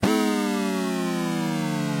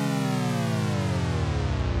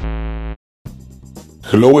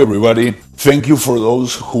Hello, everybody. Thank you for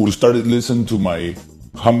those who started listening to my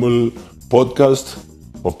humble podcast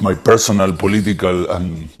of my personal political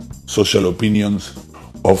and social opinions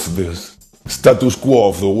of the status quo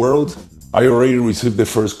of the world. I already received the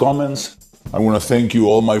first comments. I want to thank you,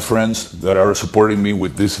 all my friends that are supporting me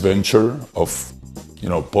with this venture of,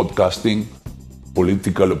 podcasting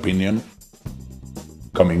political opinion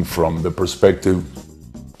coming from the perspective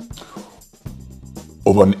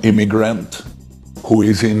of an immigrant who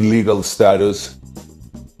is in legal status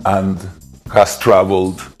and has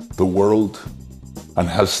traveled the world and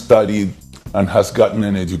has studied and has gotten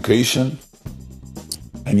an education.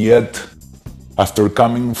 And yet, after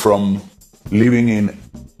coming from living in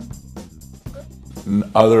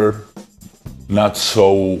other not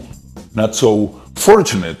so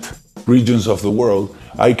fortunate regions of the world,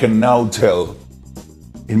 I can now tell,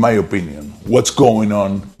 in my opinion, what's going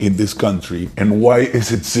on in this country and why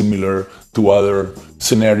is it similar to other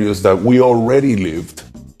scenarios that we already lived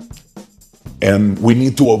and we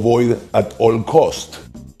need to avoid at all cost,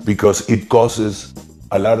 because it causes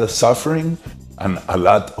a lot of suffering and a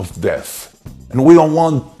lot of death. And we don't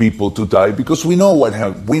want people to die, because we know what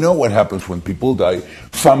happens when people die.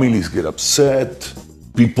 Families get upset,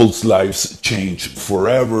 people's lives change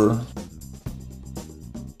forever.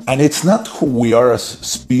 And it's not who we are as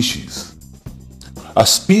species. As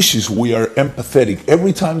species, we are empathetic.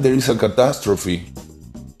 Every time there is a catastrophe,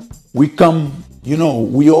 we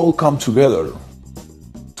all come together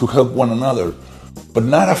to help one another. But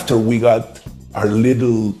not after we got our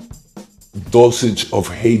little dosage of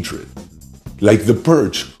hatred. Like the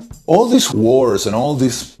purge. All these wars and all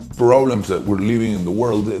these problems that we're living in the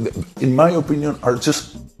world, in my opinion, are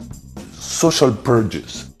just social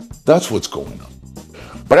purges. That's what's going on.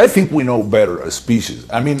 But I think we know better as species.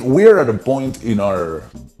 I mean, we're at a point in our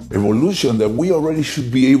evolution that we already should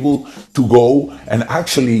be able to go and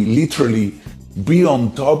actually literally be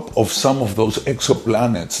on top of some of those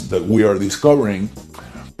exoplanets that we are discovering.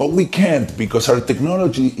 But we can't, because our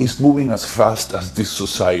technology is moving as fast as this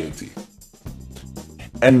society.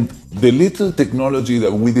 And the little technology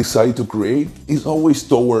that we decide to create is always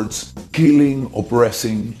towards killing,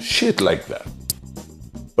 oppressing, shit like that.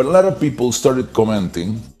 But a lot of people started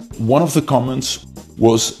commenting. One of the comments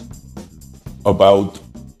was about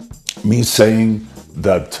me saying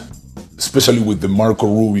that, especially with the Marco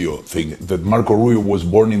Rubio thing, that Marco Rubio was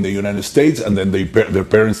born in the United States and then their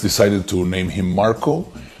parents decided to name him Marco,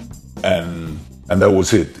 and that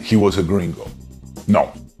was it. He was a gringo. No.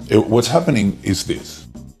 What's happening is this.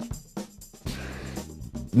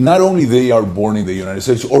 Not only they are born in the United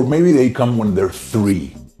States, or maybe they come when they're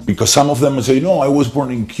 3. Because some of them say, no, I was born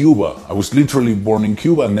in Cuba. I was literally born in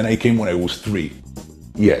Cuba and then I came when I was 3.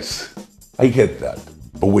 Yes, I get that.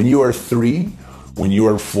 But when you are 3, when you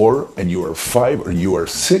are 4, and you are 5, or you are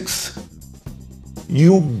 6,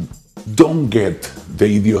 you don't get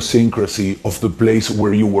the idiosyncrasy of the place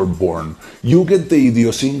where you were born. You get the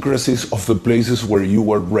idiosyncrasies of the places where you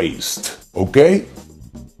were raised, okay?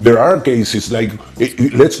 There are cases like,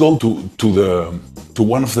 let's go to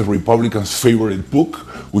one of the Republicans' favorite book,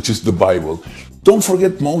 which is the Bible. Don't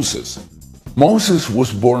forget Moses. Moses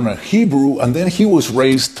was born a Hebrew and then he was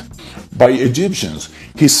raised by Egyptians.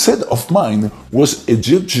 His set of mind was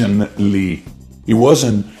Egyptianly. It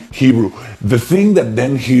wasn't Hebrew. The thing that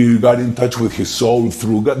then he got in touch with his soul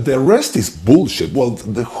through God, the rest is bullshit. Well,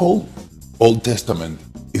 the whole Old Testament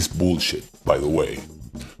is bullshit, by the way.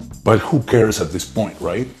 But who cares at this point,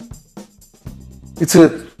 right? It's a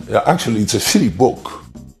shitty book.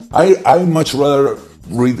 I much rather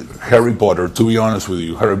read Harry Potter, to be honest with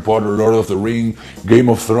you. Harry Potter, Lord of the Rings, Game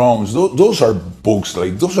of Thrones. Those are books,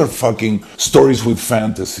 those are fucking stories with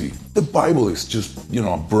fantasy. The Bible is just,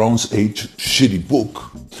 a Bronze Age shitty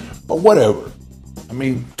book. But whatever. I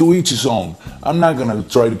mean, to each his own. I'm not gonna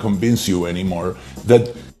try to convince you anymore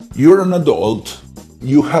that you're an adult.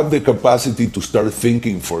 You have the capacity to start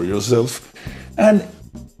thinking for yourself. And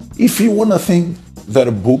if you want to think that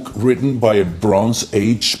a book written by a Bronze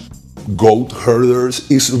Age goat herders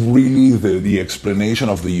is really the explanation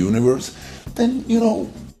of the universe, then,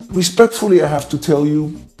 respectfully I have to tell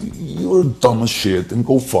you, you're dumb as shit and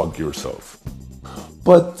go fuck yourself.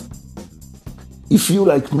 But if you,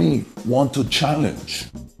 like me, want to challenge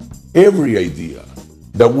every idea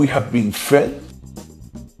that we have been fed,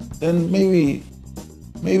 then maybe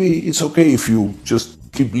it's okay if you just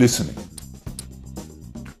keep listening.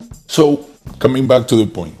 So, coming back to the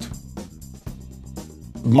point.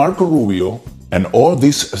 Marco Rubio and all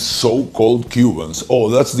these so-called Cubans,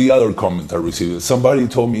 that's the other comment I received. Somebody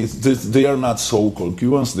told me they are not so-called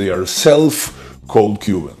Cubans, they are self-called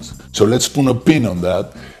Cubans. So let's put a pin on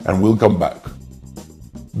that and we'll come back.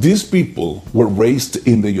 these people were raised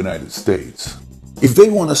in the United States. If they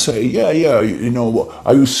want to say,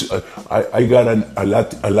 I got a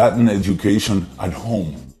Latin education at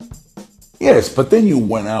home. Yes, but then you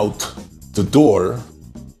went out the door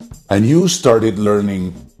and you started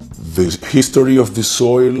learning the history of the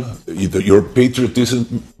soil. Your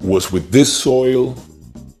patriotism was with this soil.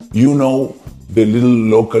 You know the little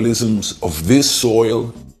localisms of this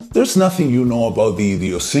soil. There's nothing you know about the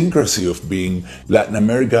idiosyncrasy of being Latin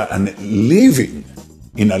America and living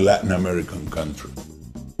in a Latin American country,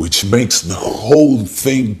 which makes the whole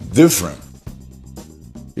thing different.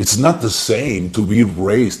 It's not the same to be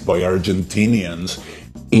raised by Argentinians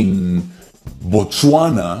in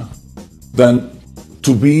Botswana than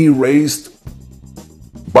to be raised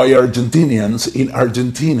by Argentinians in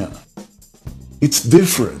Argentina. It's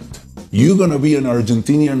different. You're gonna be an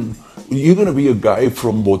Argentinian, you're gonna be a guy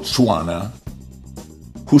from Botswana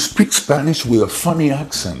who speaks Spanish with a funny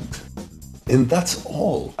accent. And that's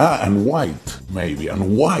all. And white, maybe,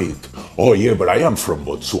 and white. Oh yeah, but I am from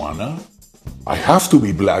Botswana. I have to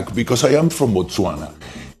be black because I am from Botswana.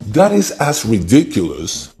 That is as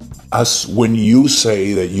ridiculous as when you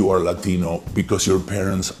say that you are Latino because your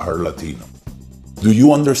parents are Latino. Do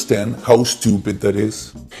you understand how stupid that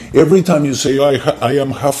is? Every time you say, I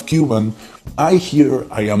am half Cuban, I hear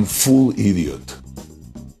I am full idiot.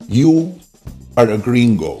 You are a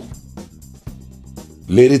gringo.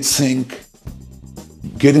 Let it sink.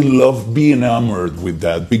 Get in love, be enamored with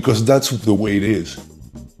that, because that's the way it is.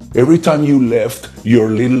 Every time you left your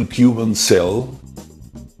little Cuban cell,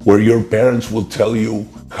 where your parents will tell you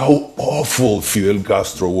how awful Fidel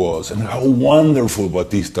Castro was and how wonderful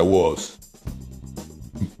Batista was,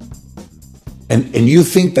 and you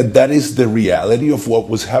think that that is the reality of what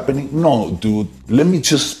was happening? No, dude, let me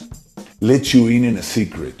just let you in a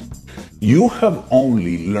secret. You have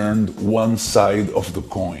only learned one side of the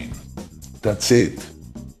coin. That's it.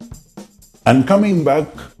 And coming back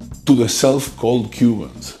to the self-called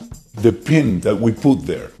Cubans, the pin that we put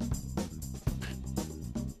there.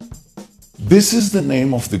 This is the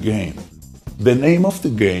name of the game. The name of the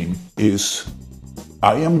game is,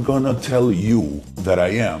 I am gonna tell you that I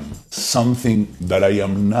am something that I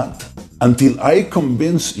am not until I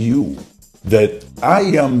convince you that I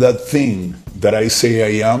am that thing that I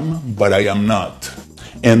say I am, but I am not.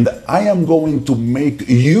 And I am going to make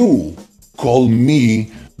you call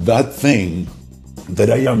me that thing that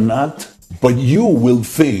I am not, but you will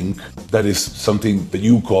think that is something that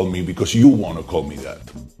you call me because you want to call me that.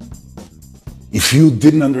 If you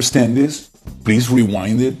didn't understand this, please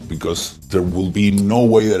rewind it because there will be no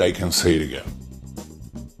way that I can say it again.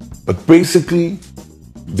 But basically,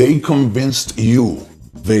 they convinced you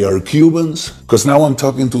they are Cubans, because now I'm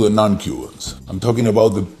talking to the non-Cubans. I'm talking about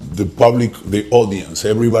the public, the audience,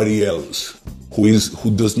 everybody else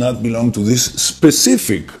who does not belong to this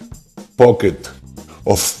specific pocket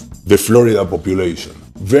of the Florida population.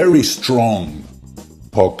 Very strong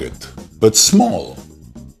pocket, but small.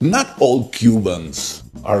 Not all Cubans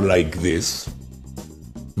are like this.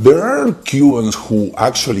 There are Cubans who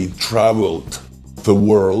actually traveled the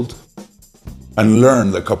world and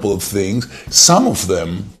learned a couple of things. Some of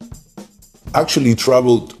them actually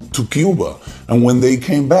traveled to Cuba, and when they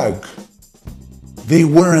came back, they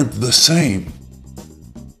weren't the same.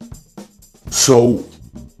 So,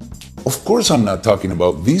 of course I'm not talking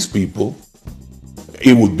about these people.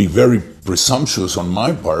 It would be very presumptuous on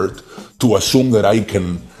my part to assume that I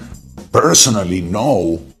can personally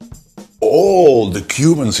know all the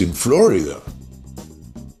Cubans in Florida.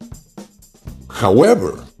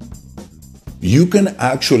 However, you can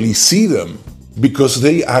actually see them because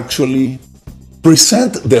they actually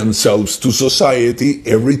present themselves to society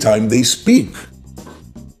every time they speak.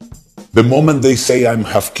 The moment they say I'm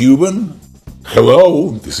half Cuban,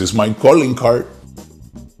 hello, this is my calling card.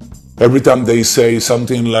 Every time they say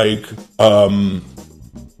something like, I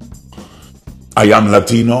am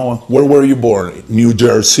Latino, where were you born? New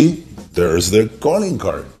Jersey, there's their calling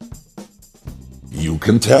card. You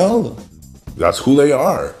can tell, that's who they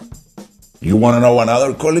are. You want to know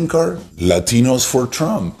another calling card? Latinos for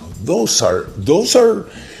Trump. Those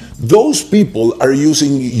people are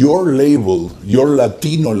using your label, your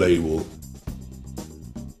Latino label.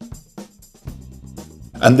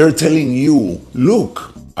 And they're telling you,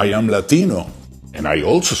 look, I am Latino, and I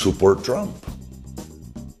also support Trump.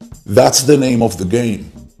 That's the name of the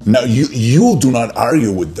game. Now, you do not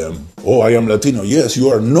argue with them. Oh, I am Latino. Yes, you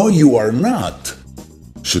are. No, you are not.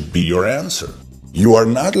 Should be your answer. You are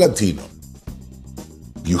not Latino.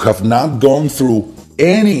 You have not gone through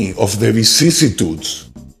any of the vicissitudes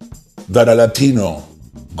that a Latino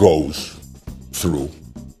goes through.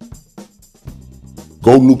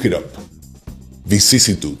 Go look it up.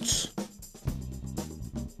 Vicissitudes.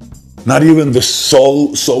 Not even the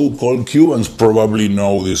so-called Cubans probably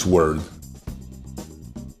know this word.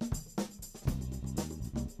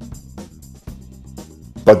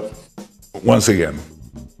 But once again,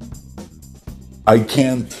 I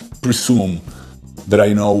can't presume that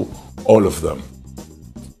I know all of them.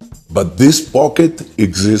 But this pocket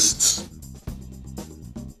exists.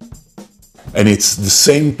 And it's the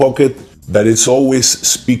same pocket that is always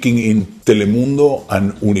speaking in Telemundo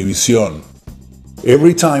and Univision.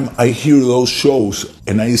 Every time I hear those shows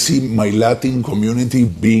and I see my Latin community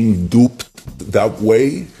being duped that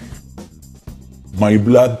way, my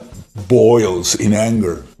blood boils in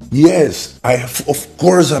anger. Yes, of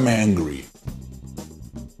course I'm angry.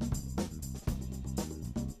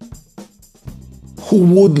 Who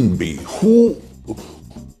wouldn't be? Who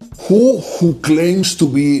claims to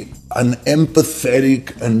be an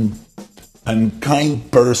empathetic and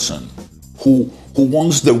kind person who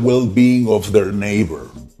wants the well-being of their neighbor?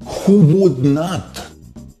 Who would not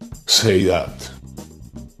say that?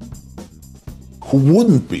 Who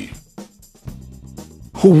wouldn't be?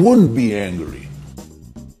 Who wouldn't be angry?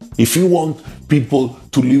 If you want people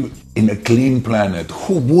to live in a clean planet,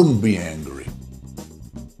 who wouldn't be angry?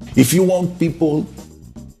 If you want people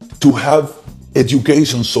to have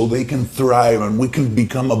education so they can thrive and we can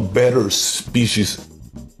become a better species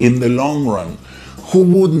in the long run, who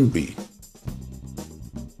wouldn't be?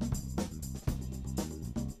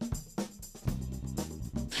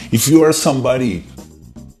 If you are somebody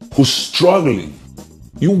who's struggling,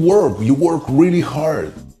 you work really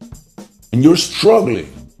hard, and you're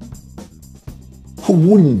struggling, who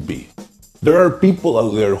wouldn't be? There are people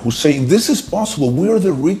out there who say, this is possible, we are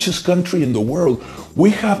the richest country in the world. We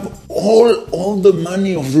have all the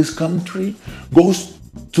money of this country goes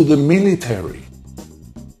to the military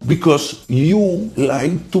because you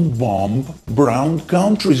like to bomb brown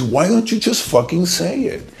countries. Why don't you just fucking say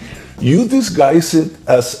it? You disguise it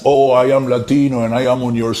as, oh, I am Latino and I am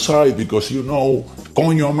on your side because you know,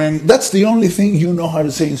 coño, man. That's the only thing you know how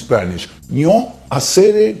to say in Spanish. No,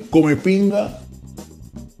 hacere, come pinga,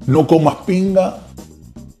 no comas pinga.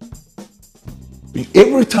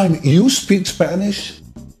 Every time you speak Spanish,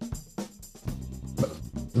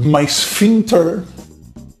 my sphincter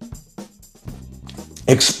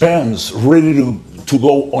expands, ready to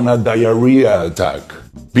go on a diarrhea attack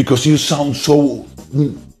because you sound so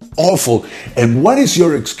awful. And what is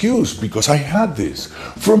your excuse? Because I had this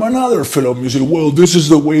from another fellow musician. Well, this is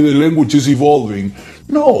the way the language is evolving.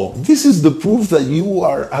 No, this is the proof that you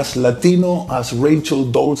are as Latino as Rachel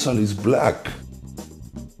Dolezal is black.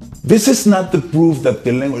 This is not the proof that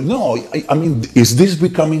the language... No, I mean, is this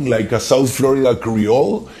becoming like a South Florida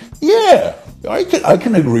Creole? Yeah, I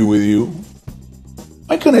can agree with you.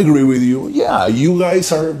 I can agree with you. Yeah, you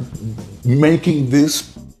guys are making this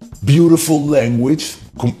beautiful language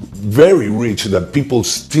very rich that people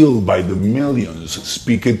still by the millions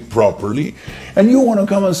speak it properly. And you want to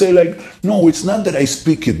come and say like, no, it's not that I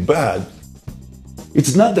speak it bad.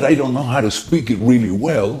 It's not that I don't know how to speak it really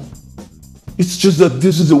well. It's just that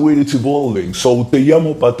this is the way it's evolving. So, te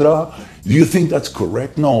llamo pa atrás. Do you think that's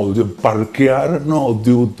correct? No. Parquear? No,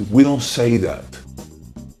 dude, we don't say that.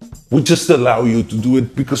 We just allow you to do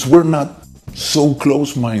it because we're not so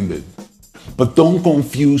close-minded. But don't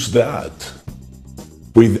confuse that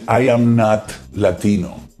with I am not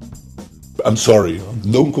Latino. I'm sorry.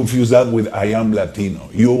 Don't confuse that with I am Latino.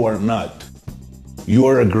 You are not. You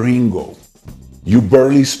are a gringo. You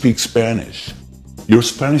barely speak Spanish. Your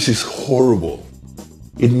Spanish is horrible.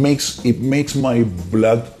 It makes my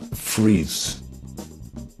blood freeze.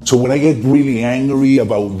 So when I get really angry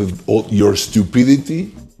about your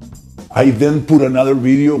stupidity, I then put another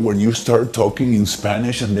video when you start talking in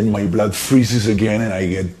Spanish, and then my blood freezes again, and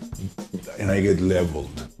I get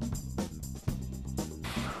leveled.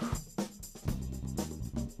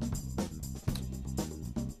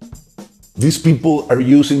 These people are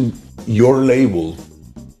using your label.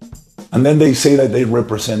 And then they say that they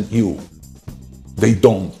represent you. They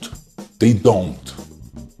don't. They don't.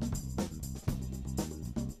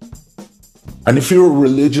 And if you're a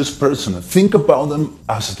religious person, think about them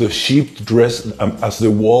as the sheep dressed, as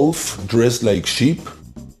the wolf dressed like sheep.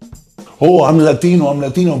 Oh, I'm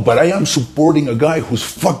Latino, but I am supporting a guy who's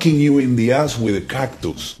fucking you in the ass with a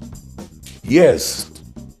cactus. Yes,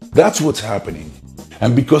 that's what's happening.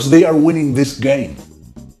 And because they are winning this game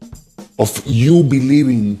of you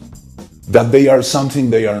believing that they are something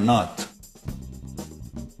they are not.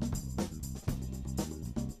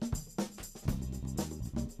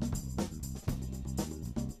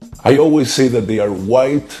 I always say that they are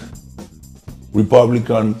white,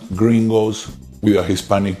 Republican, gringos, with a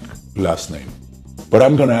Hispanic last name. But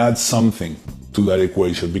I'm gonna add something to that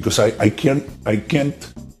equation because I can't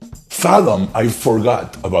fathom I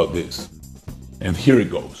forgot about this. And here it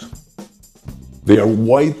goes. They are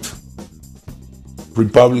white,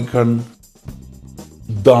 Republican,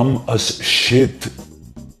 dumb as shit,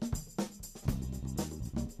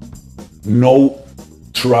 no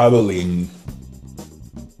traveling,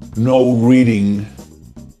 no reading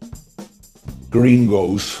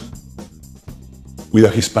gringos with a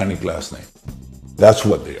Hispanic last name. That's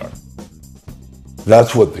what they are.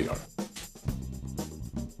 That's what they are.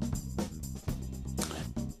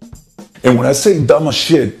 And when I say dumb as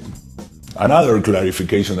shit, another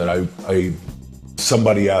clarification that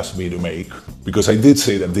somebody asked me to make, because I did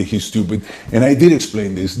say that he's stupid, and I did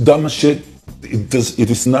explain this. Dumb as shit, it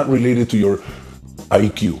is not related to your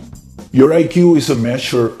IQ. Your IQ is a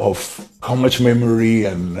measure of how much memory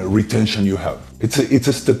and retention you have. It's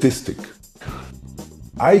a statistic.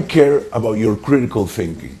 I care about your critical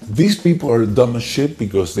thinking. These people are dumb as shit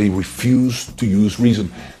because they refuse to use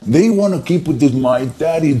reason. They want to keep with this my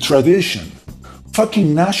daddy tradition.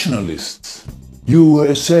 Fucking nationalists.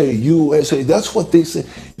 USA, USA, that's what they say.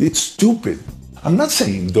 It's stupid. I'm not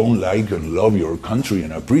saying don't like and love your country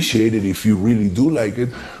and appreciate it if you really do like it,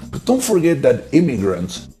 but don't forget that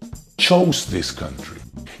immigrants chose this country.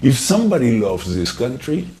 If somebody loves this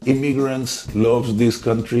country, immigrants love this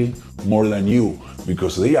country more than you,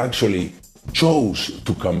 because they actually chose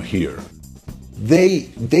to come here. They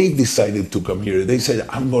decided to come here. They said,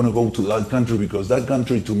 I'm going to go to that country because that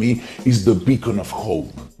country to me is the beacon of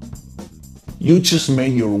hope. You just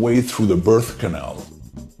made your way through the birth canal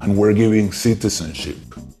and we're giving citizenship.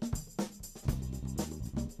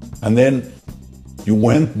 And then you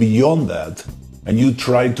went beyond that and you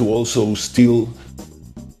tried to also steal,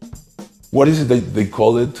 what is it that they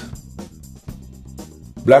call it?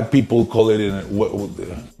 Black people call it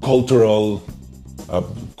cultural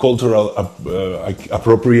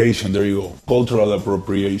appropriation. There you go, cultural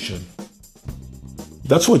appropriation.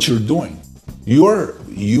 That's what you're doing. You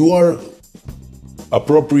are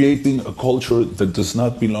appropriating a culture that does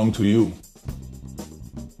not belong to you.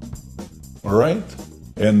 All right?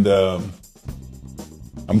 And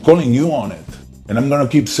I'm calling you on it, and I'm gonna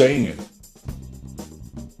keep saying it.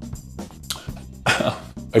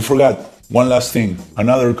 I forgot one last thing,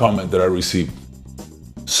 another comment that I received.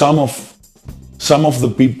 Some of the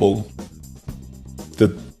people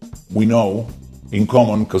that we know in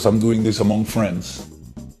common, because I'm doing this among friends,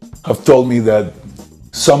 have told me that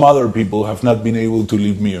some other people have not been able to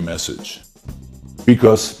leave me a message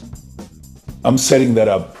because I'm setting that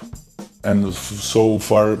up. And so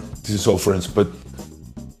far, this is all friends, but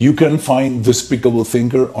you can find the Spicable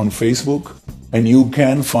Thinker on Facebook and you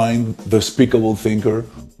can find the Spicable Thinker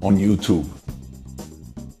on YouTube.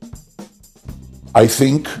 I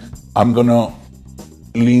think I'm gonna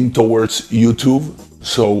lean towards YouTube,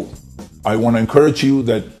 so I want to encourage you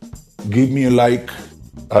that give me a like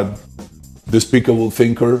at the Spicable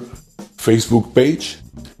Thinker Facebook page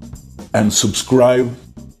and subscribe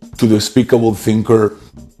to the Spicable Thinker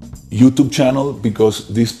YouTube channel, because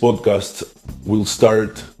this podcast will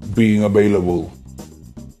start being available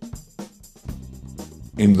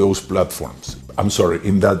in those platforms. I'm sorry,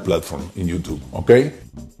 in that platform, in YouTube, okay?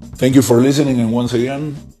 Thank you for listening, and once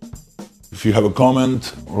again, if you have a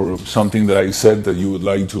comment or something that I said that you would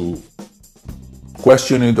like to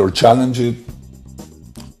question it or challenge it,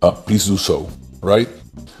 please do so, right?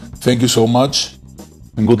 Thank you so much,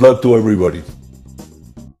 and good luck to everybody.